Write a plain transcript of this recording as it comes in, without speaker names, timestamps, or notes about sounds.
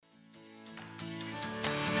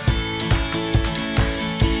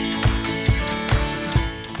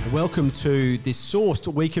Welcome to this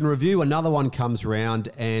Sourced Week in Review. Another one comes round,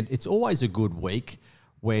 and it's always a good week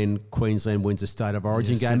when Queensland wins a State of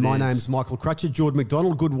Origin game. My name's Michael Crutcher. Jordan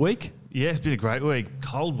McDonald, good week. Yeah, it's been a great week.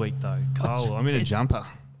 Cold week, though. Cold. I'm in a jumper.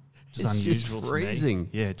 It's unusual just freezing.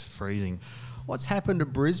 Yeah, it's freezing. What's happened to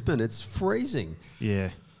Brisbane? It's freezing. Yeah.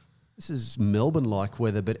 This is Melbourne-like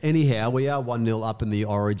weather. But anyhow, we are 1-0 up in the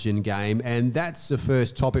Origin game, and that's the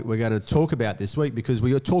first topic we're going to talk about this week, because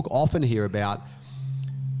we talk often here about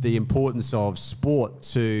the importance of sport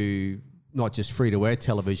to not just free-to-air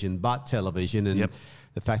television, but television, and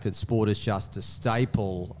the fact that sport is just a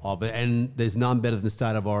staple of it. And there's none better than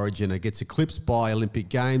State of Origin. It gets eclipsed by Olympic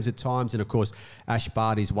Games at times, and of course, Ash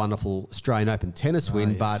Barty's wonderful Australian Open tennis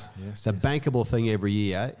win. But the bankable thing every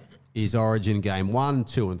year is Origin Game 1,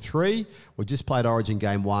 2 and 3. We just played Origin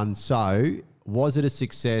Game 1. So was it a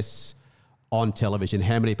success on television?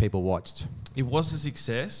 How many people watched? It was a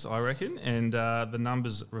success, I reckon, and the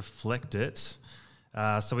numbers reflect it.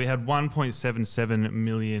 So we had 1.77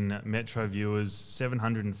 million Metro viewers,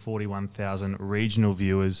 741,000 regional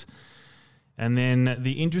viewers. And then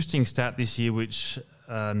the interesting stat this year, which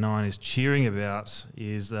Nine is cheering about,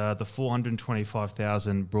 is the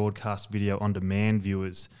 425,000 broadcast video on-demand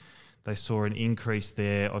viewers. They saw an increase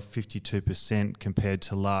there of 52% compared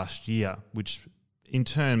to last year, which in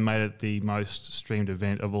turn made it the most streamed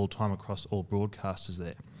event of all time across all broadcasters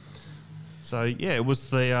there. So, yeah, it was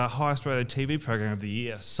the highest rated TV program of the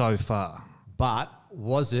year so far. But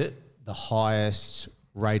was it the highest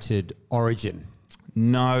rated Origin?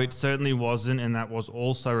 No, it certainly wasn't, and that was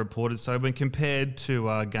also reported. So when compared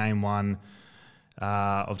to Game 1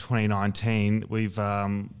 of 2019, we've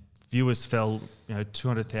viewers fell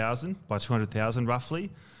 200,000 by 200,000 roughly.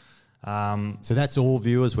 So that's all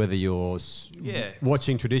viewers, whether you're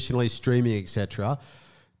watching traditionally, streaming, etc.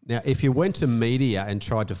 Now, if you went to media and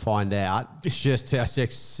tried to find out just how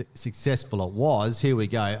successful it was, here we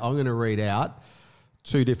go. I'm going to read out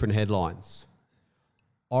two different headlines.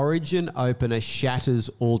 Origin opener shatters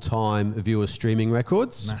all-time viewer streaming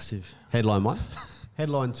records. Massive. Headline 1.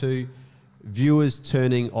 Headline 2, viewers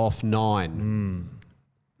turning off Nine.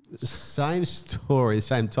 Same story,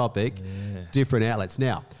 same topic, different outlets.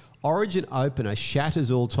 Now, Origin opener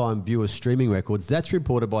shatters all-time viewer streaming records. That's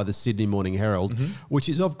reported by the Sydney Morning Herald, which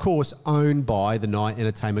is, of course, owned by the Nine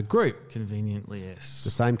Entertainment Group. Conveniently, yes.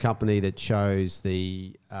 The same company that chose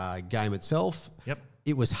the game itself. Yep.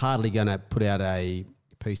 It was hardly going to put out a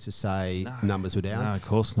piece to say numbers were down. No, of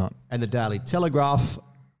course not. And the Daily Telegraph,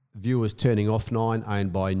 viewers turning off Nine,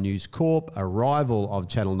 owned by News Corp, a rival of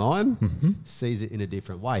Channel 9, sees it in a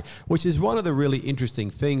different way, which is one of the really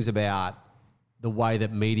interesting things about the way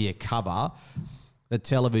that media cover the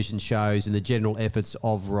television shows and the general efforts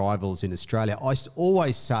of rivals in Australia. I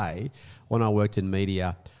always say, when I worked in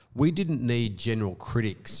media, we didn't need general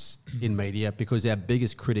critics in media because our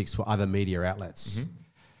biggest critics were other media outlets.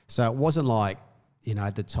 So it wasn't like,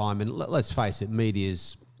 at the time, and let's face it, media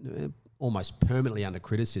is almost permanently under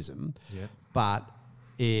criticism, but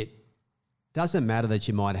it doesn't matter that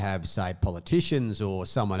you might have, say, politicians or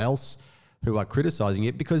someone else who are criticising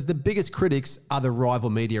it, because the biggest critics are the rival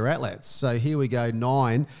media outlets. So here we go,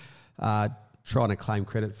 Nine trying to claim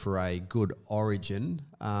credit for a good Origin,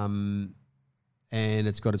 and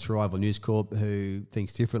it's got its rival News Corp who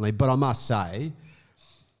thinks differently. But I must say,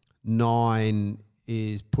 Nine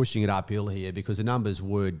is pushing it uphill here because the numbers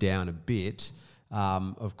were down a bit,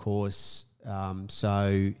 of course.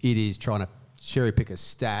 So it is trying to cherry pick a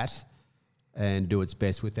stat and do its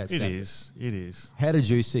best with that stat. It is. How did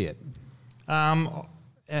you see it?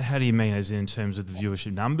 How do you mean, as in terms of the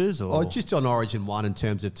viewership numbers? Or just on Origin 1 in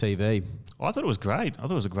terms of TV. I thought it was great. I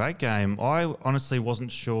thought it was a great game. I honestly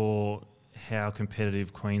wasn't sure how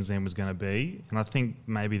competitive Queensland was going to be, and I think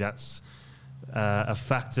maybe that's a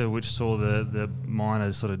factor which saw the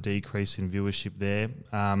minor sort of decrease in viewership there.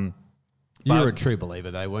 You're a true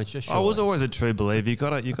believer, though, weren't you? Sure. I was always a true believer. You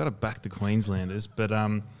got to back the Queenslanders, but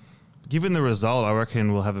given the result, I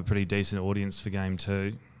reckon we'll have a pretty decent audience for Game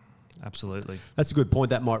 2. Absolutely. That's a good point.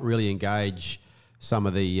 That might really engage some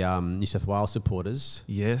of the New South Wales supporters.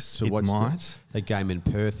 Yes, to watch the game in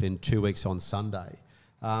Perth in 2 weeks on Sunday.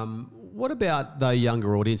 What about the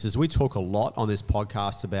younger audiences? We talk a lot on this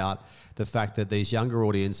podcast about the fact that these younger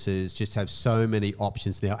audiences just have so many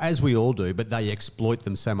options now, as we all do, but they exploit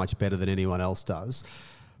them so much better than anyone else does.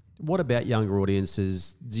 What about younger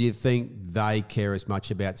audiences? Do you think they care as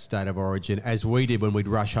much about State of Origin as we did when we'd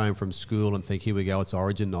rush home from school and think, here we go, it's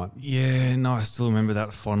Origin night? Yeah, no, I still remember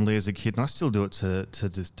that fondly as a kid, and I still do it to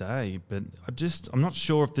this day. But I'm not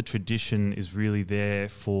sure if the tradition is really there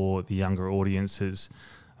for the younger audiences.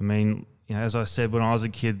 I mean, as I said, when I was a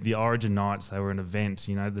kid, the Origin nights, they were an event.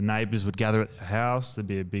 The neighbours would gather at the house. There'd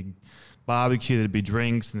be a big barbecue, there'd be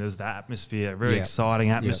drinks, and there was the atmosphere, very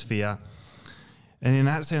exciting atmosphere. And in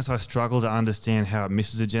that sense, I struggle to understand how it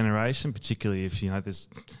misses a generation, particularly if, there's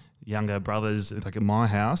younger brothers, like at my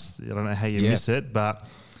house. I don't know how you miss it, but,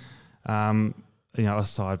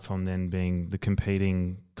 aside from then being the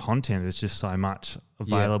competing content, there's just so much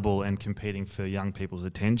available and competing for young people's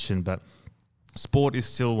attention. But sport is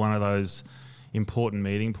still one of those important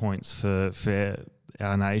meeting points for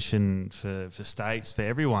our nation, for states, for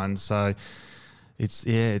everyone. So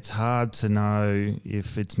it's hard to know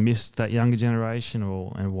if it's missed that younger generation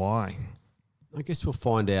and why. I guess we'll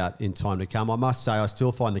find out in time to come. I must say I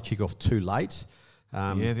still find the kickoff too late. The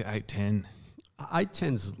 8:10.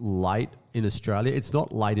 8:10's late in Australia. It's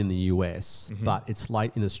not late in the US, but it's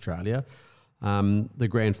late in Australia. The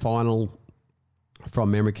grand final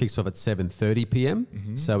from memory kicks off at 7:30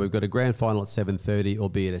 p.m. So we've got a grand final at 7:30,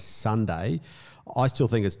 albeit a Sunday. I still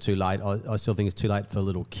think it's too late. I still think it's too late for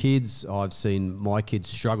little kids. I've seen my kids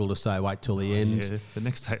struggle to stay awake till the end. Yeah. The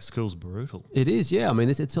next day at school's brutal. It is, yeah. I mean,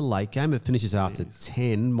 it's a late game. It finishes after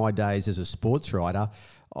 10. My days as a sports writer,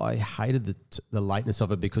 I hated the lateness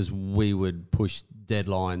of it because we would push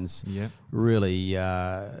deadlines really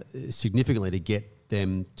significantly to get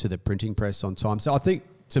them to the printing press on time. So I think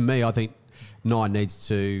Nine needs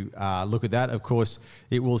to look at that. Of course,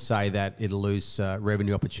 it will say that it'll lose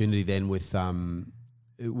revenue opportunity then with the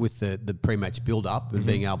pre-match build-up and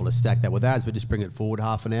being able to stack that with ads, but just bring it forward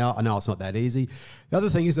half an hour. I know it's not that easy. The other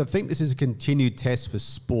thing is I think this is a continued test for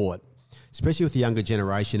sport, especially with the younger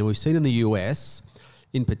generation. And we've seen in the US,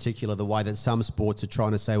 in particular, the way that some sports are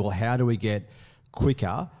trying to say, well, how do we get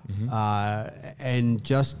quicker and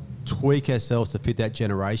just tweak ourselves to fit that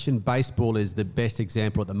generation. Baseball is the best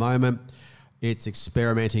example at the moment. It's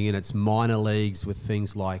experimenting in its minor leagues with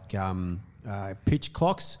things like pitch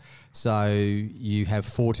clocks. So you have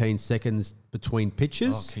 14 seconds between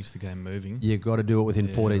pitches. Oh, it keeps the game moving. You've got to do it within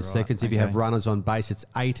 14 seconds. If you have runners on base, it's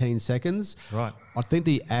 18 seconds. Right. I think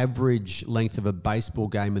the average length of a baseball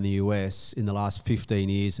game in the US in the last 15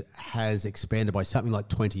 years has expanded by something like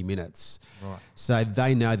 20 minutes. Right. So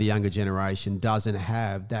they know the younger generation doesn't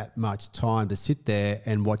have that much time to sit there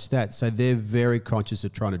and watch that. So they're very conscious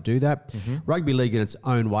of trying to do that. Rugby league in its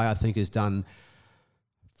own way, I think, has done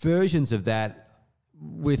versions of that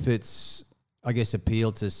with its, I guess,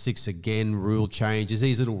 appeal to six again rule changes,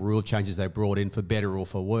 these little rule changes they brought in for better or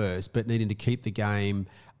for worse, but needing to keep the game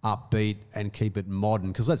upbeat and keep it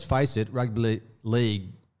modern. Because let's face it, rugby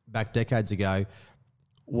league back decades ago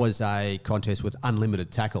was a contest with unlimited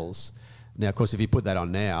tackles. Now, of course, if you put that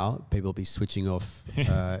on now, people will be switching off.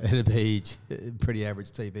 It'll be pretty average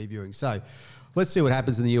TV viewing. So let's see what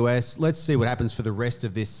happens in the US. Let's see what happens for the rest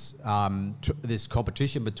of this this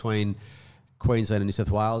competition between Queensland and New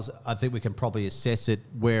South Wales. I think we can probably assess it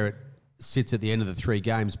where it sits at the end of the three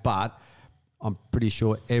games, but I'm pretty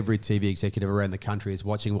sure every TV executive around the country is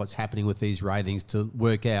watching what's happening with these ratings to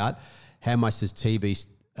work out how much does TV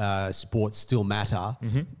sports still matter.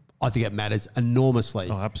 I think it matters enormously.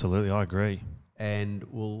 Oh, absolutely. I agree. And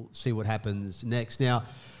we'll see what happens next. Now,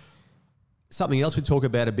 something else we talk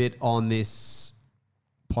about a bit on this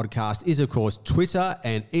podcast is, of course, Twitter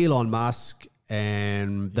and Elon Musk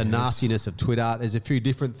and the nastiness of Twitter. There's a few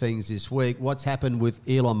different things this week. What's happened with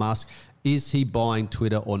Elon Musk? Is he buying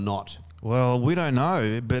Twitter or not? Well, we don't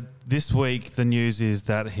know, but this week the news is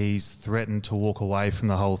that he's threatened to walk away from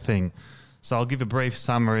the whole thing. So I'll give a brief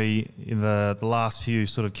summary in the last few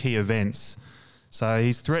sort of key events. So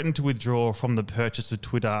he's threatened to withdraw from the purchase of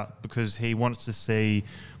Twitter because he wants to see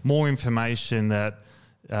more information that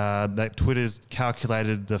Twitter's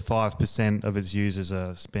calculated the 5% of its users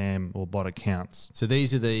are spam or bot accounts. So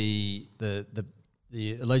these are the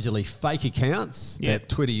allegedly fake accounts that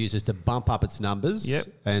Twitter uses to bump up its numbers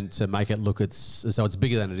and to make it look so it's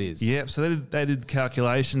bigger than it is. Yep. So they did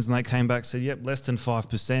calculations and they came back and said, yep, less than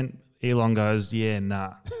 5%. Elon goes,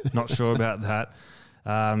 not sure about that.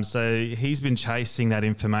 So he's been chasing that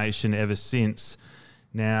information ever since.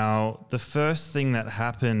 Now, the first thing that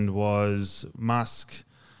happened was Musk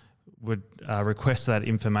would request that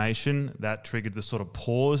information. That triggered the sort of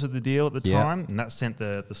pause of the deal at the time, and that sent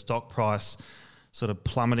the stock price sort of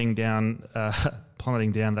plummeting down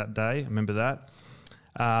that day. I remember that.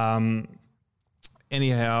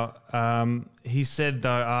 He said, though,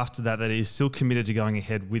 after that he's still committed to going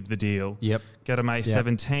ahead with the deal. Yep. Go to May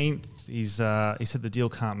 17th. He said the deal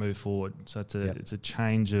can't move forward. So it's a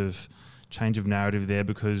change of narrative there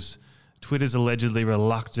because Twitter's allegedly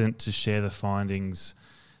reluctant to share the findings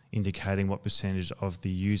indicating what percentage of the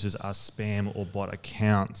users are spam or bot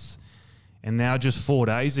accounts. And now just 4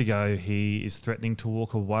 days ago, he is threatening to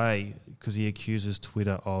walk away because he accuses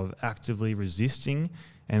Twitter of actively resisting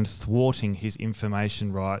and thwarting his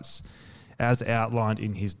information rights as outlined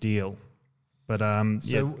in his deal. But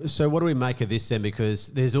So what do we make of this then? Because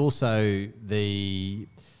there's also the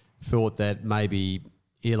thought that maybe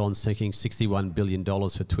Elon's thinking $61 billion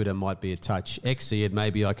for Twitter might be a touch exy, and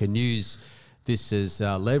maybe I can use this as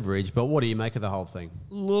leverage. But what do you make of the whole thing?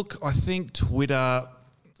 Look, I think Twitter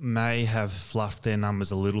may have fluffed their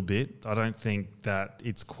numbers a little bit. I don't think that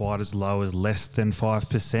it's quite as low as less than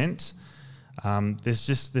 5%. There's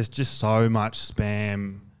just so much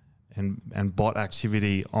spam and bot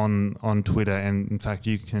activity on Twitter, and in fact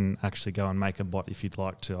you can actually go and make a bot if you'd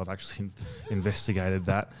like to. I've actually investigated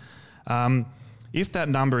that. If that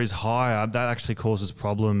number is higher, that actually causes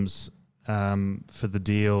problems for the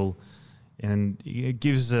deal, and it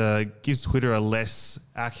gives Twitter a less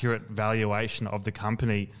accurate valuation of the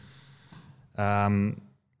company. And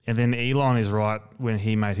then Elon is right when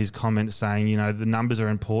he made his comment saying, the numbers are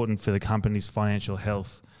important for the company's financial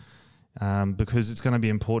health, because it's going to be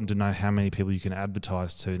important to know how many people you can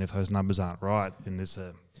advertise to, and if those numbers aren't right, then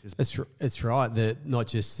It's right. Not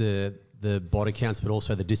just the bot accounts, but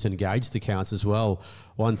also the disengaged accounts as well,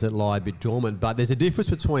 ones that lie a bit dormant. But there's a difference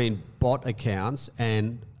between bot accounts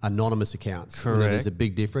and anonymous accounts. Correct. There's a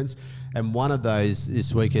big difference. And one of those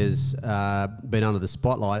this week has been under the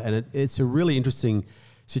spotlight, and it's a really interesting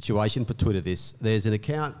situation for Twitter. There's an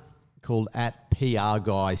account called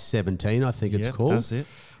 @PRGuy17, I think it's called. That's it.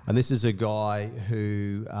 And this is a guy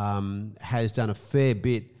who has done a fair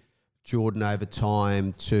bit, Jordan, over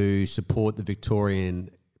time to support the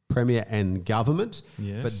Victorian Premier and government.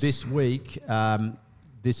 Yes. But this week,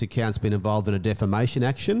 this account's been involved in a defamation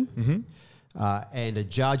action, and a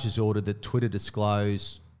judge has ordered that Twitter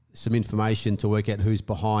disclose some information to work out who's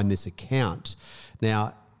behind this account.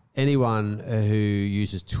 Now, anyone who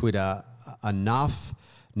uses Twitter enough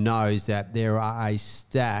knows that there are a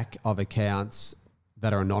stack of accounts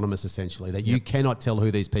that are anonymous, essentially, that you cannot tell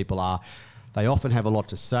who these people are. They often have a lot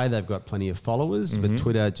to say. They've got plenty of followers, but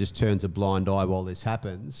Twitter just turns a blind eye while this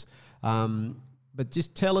happens. But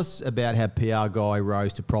just tell us about how PR Guy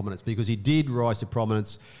rose to prominence, because he did rise to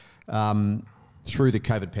prominence through the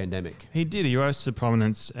COVID pandemic. He did. He rose to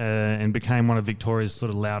prominence and became one of Victoria's sort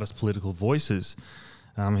of loudest political voices.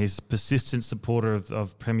 He's a persistent supporter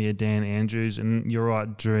of Premier Dan Andrews, and you're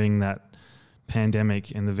right, during that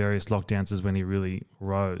pandemic and the various lockdowns is when he really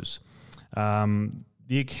rose.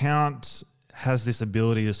 The account has this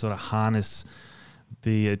ability to sort of harness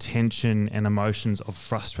the attention and emotions of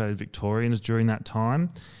frustrated Victorians during that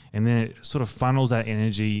time, and then it sort of funnels that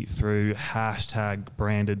energy through hashtag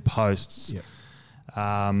branded posts,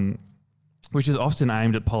 which is often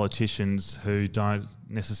aimed at politicians who don't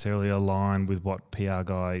necessarily align with what PR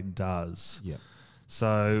Guy does. Yep.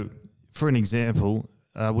 So, for an example,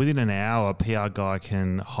 within an hour, PR Guy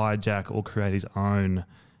can hijack or create his own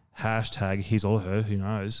hashtag, his or her, who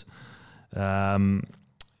knows,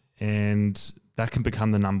 and that can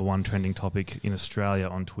become the number one trending topic in Australia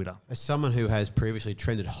on Twitter. As someone who has previously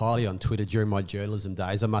trended highly on Twitter during my journalism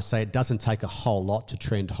days, I must say it doesn't take a whole lot to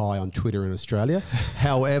trend high on Twitter in Australia.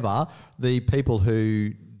 However, the people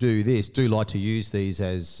who do this do like to use these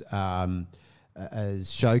as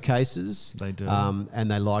showcases. They do. And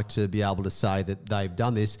they like to be able to say that they've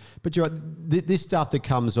done this. But you're right, this stuff that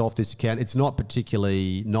comes off this account, it's not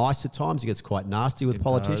particularly nice at times. It gets quite nasty with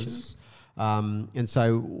politicians. And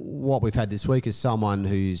so what we've had this week is someone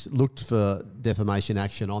who's looked for defamation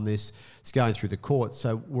action on this. It's going through the courts.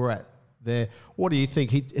 So we're at there. What do you think?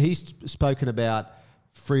 He's spoken about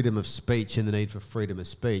freedom of speech and the need for freedom of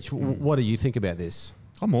speech. What do you think about this?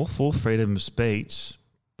 I'm all for freedom of speech,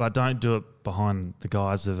 but don't do it behind the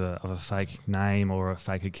guise of a fake name or a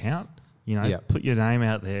fake account. Put your name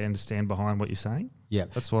out there and stand behind what you're saying. Yeah,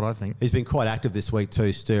 that's what I think. He's been quite active this week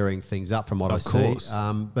too, stirring things up from what I see.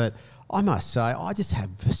 But I must say, I just have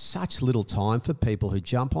such little time for people who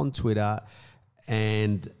jump on Twitter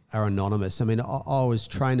and are anonymous. I mean, I was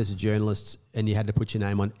trained as a journalist, and you had to put your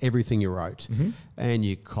name on everything you wrote, and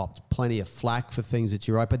you copped plenty of flack for things that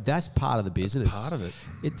you wrote. But that's part of the business. That's part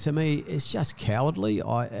of it. To me, it's just cowardly.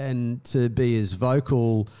 And to be as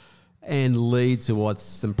vocal and lead to what's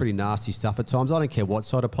some pretty nasty stuff at times. I don't care what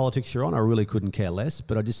side of politics you're on. I really couldn't care less.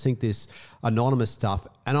 But I just think this anonymous stuff,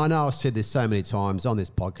 and I know I've said this so many times on this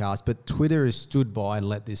podcast, but Twitter has stood by and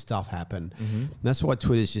let this stuff happen. And that's why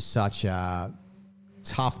Twitter is just such a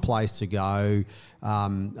tough place to go. I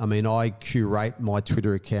mean, I curate my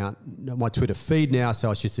Twitter account, my Twitter feed now,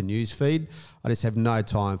 so it's just a news feed. I just have no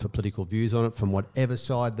time for political views on it from whatever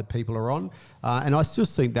side the people are on. And I still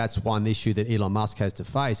think that's one issue that Elon Musk has to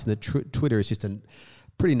face, and that Twitter is just a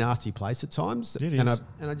pretty nasty place at times. It and is.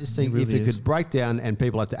 I just think It really if it is. could break down and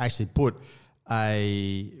people have to actually put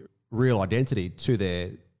a real identity to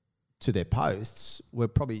their posts, we're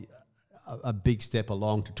probably a big step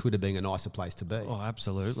along to Twitter being a nicer place to be. Oh,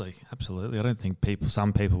 absolutely. Absolutely. I don't think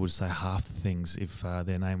some people would say half the things if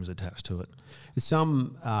their name was attached to it.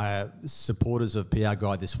 Some supporters of PR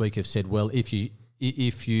Guide this week have said, well, if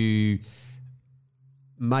you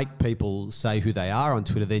make people say who they are on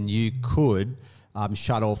Twitter, then you could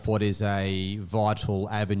shut off what is a vital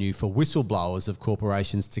avenue for whistleblowers of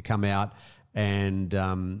corporations to come out and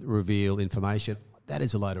reveal information. That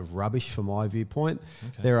is a load of rubbish from my viewpoint.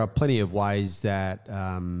 Okay. There are plenty of ways that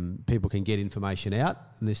people can get information out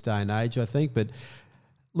in this day and age, I think. But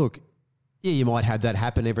look, yeah, you might have that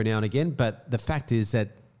happen every now and again. But the fact is that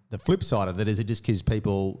the flip side of it is it just gives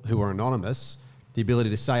people who are anonymous the ability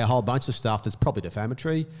to say a whole bunch of stuff that's probably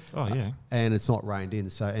defamatory. Oh, yeah. And it's not reined in.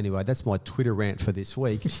 So anyway, that's my Twitter rant for this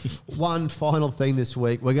week. One final thing this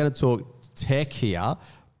week, we're going to talk tech here.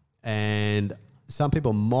 And some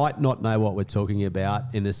people might not know what we're talking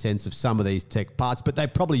about in the sense of some of these tech parts, but they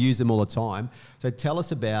probably use them all the time. So tell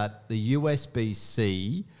us about the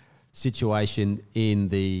USB-C situation in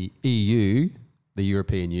the EU, the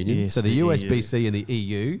European Union. Yes, so the EU. USB-C in the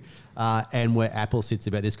EU and where Apple sits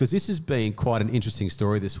about this, because this has been quite an interesting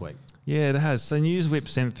story this week. Yeah, it has. So NewsWhip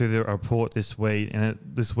sent through the report this week, and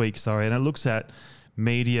it looks at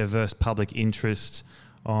media versus public interest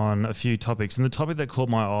on a few topics. And the topic that caught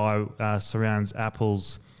my eye surrounds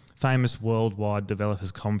Apple's famous Worldwide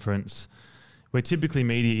Developers Conference, where typically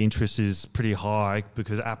media interest is pretty high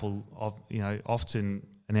because Apple often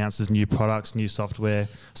announces new products, new software,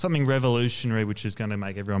 something revolutionary which is going to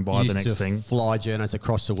make everyone buy the next thing. Fly journos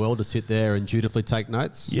across the world to sit there and dutifully take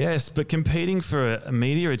notes. Yes, but competing for a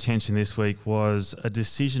media attention this week was a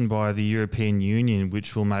decision by the European Union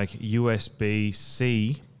which will make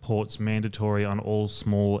USB-C ports mandatory on all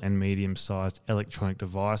small and medium-sized electronic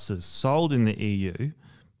devices sold in the EU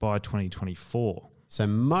by 2024. So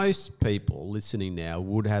most people listening now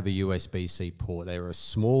would have a USB-C port. They're a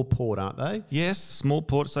small port, aren't they? Yes, small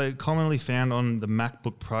ports. So commonly found on the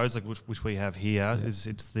MacBook Pros, like which we have here. Yeah.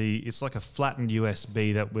 It's like a flattened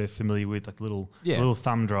USB that we're familiar with, like a little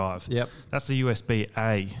thumb drive. Yep. That's the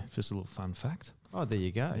USB-A. Just a little fun fact. Oh, there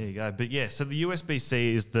you go. There you go. But yeah, so the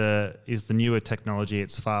USB-C is the newer technology.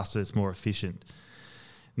 It's faster. It's more efficient.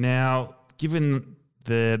 Now, given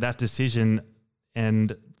that decision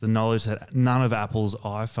and the knowledge that none of Apple's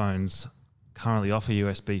iPhones currently offer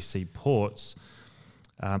USB-C ports,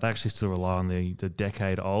 they actually still rely on the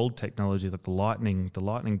decade-old technology, like the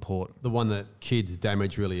Lightning port. The one that kids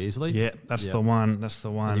damage really easily? Yeah, that's the one. That's the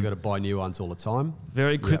one. And you've got to buy new ones all the time?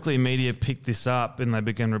 Very quickly, media picked this up and they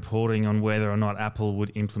began reporting on whether or not Apple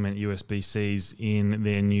would implement USB-Cs in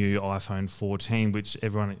their new iPhone 14, which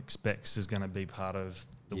everyone expects is going to be part of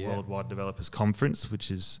the Worldwide Developers Conference, which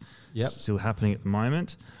is still happening at the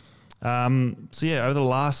moment. Over the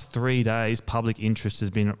last 3 days, public interest has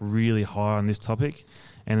been really high on this topic,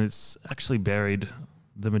 and it's actually buried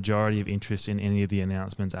the majority of interest in any of the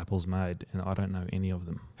announcements Apple's made, and I don't know any of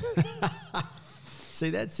them. See,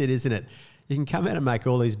 that's it, isn't it? You can come out and make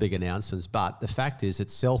all these big announcements, but the fact is that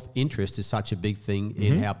self-interest is such a big thing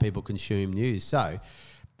in how people consume news. So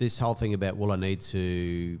this whole thing about, will I need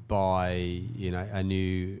to buy, a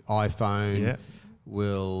new iPhone? Yeah.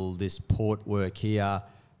 Will this port work here?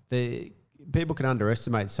 People can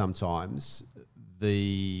underestimate sometimes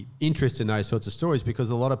the interest in those sorts of stories because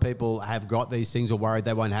a lot of people have got these things or worried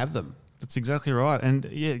they won't have them. That's exactly right. And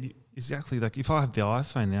yeah, exactly. Like if I have the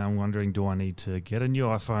iPhone now, I'm wondering, do I need to get a new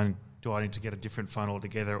iPhone? Do I need to get a different phone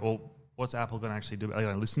altogether? Or what's Apple going to actually do? Are they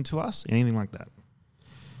going to listen to us? Anything like that?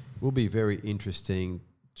 Will be very interesting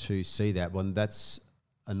to see that one. That's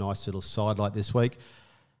a nice little sidelight this week.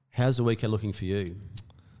 How's the weekend looking for you?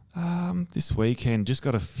 This weekend, just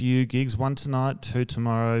got a few gigs, 1 tonight, 2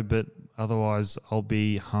 tomorrow, but otherwise I'll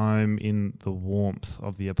be home in the warmth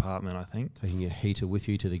of the apartment, I think. Taking a heater with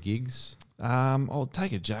you to the gigs? I'll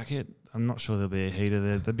take a jacket. I'm not sure there'll be a heater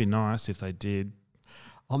there. That'd be nice if they did.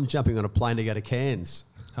 I'm jumping on a plane to go to Cairns.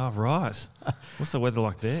 Oh, right. What's the weather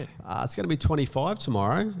like there? It's going to be 25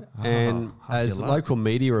 tomorrow. And as local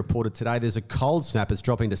media reported today, there's a cold snap. It's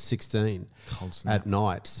dropping to 16 at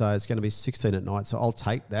night. So it's going to be 16 at night. So I'll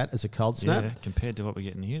take that as a cold snap. Yeah, compared to what we're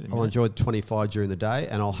getting here. I'll enjoy 25 during the day,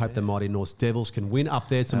 and I'll hope the mighty North Devils can win up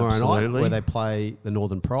there tomorrow night where they play the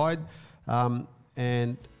Northern Pride.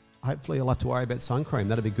 and hopefully you'll have to worry about sun cream.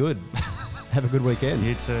 That'll be good. Have a good weekend.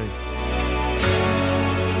 You too.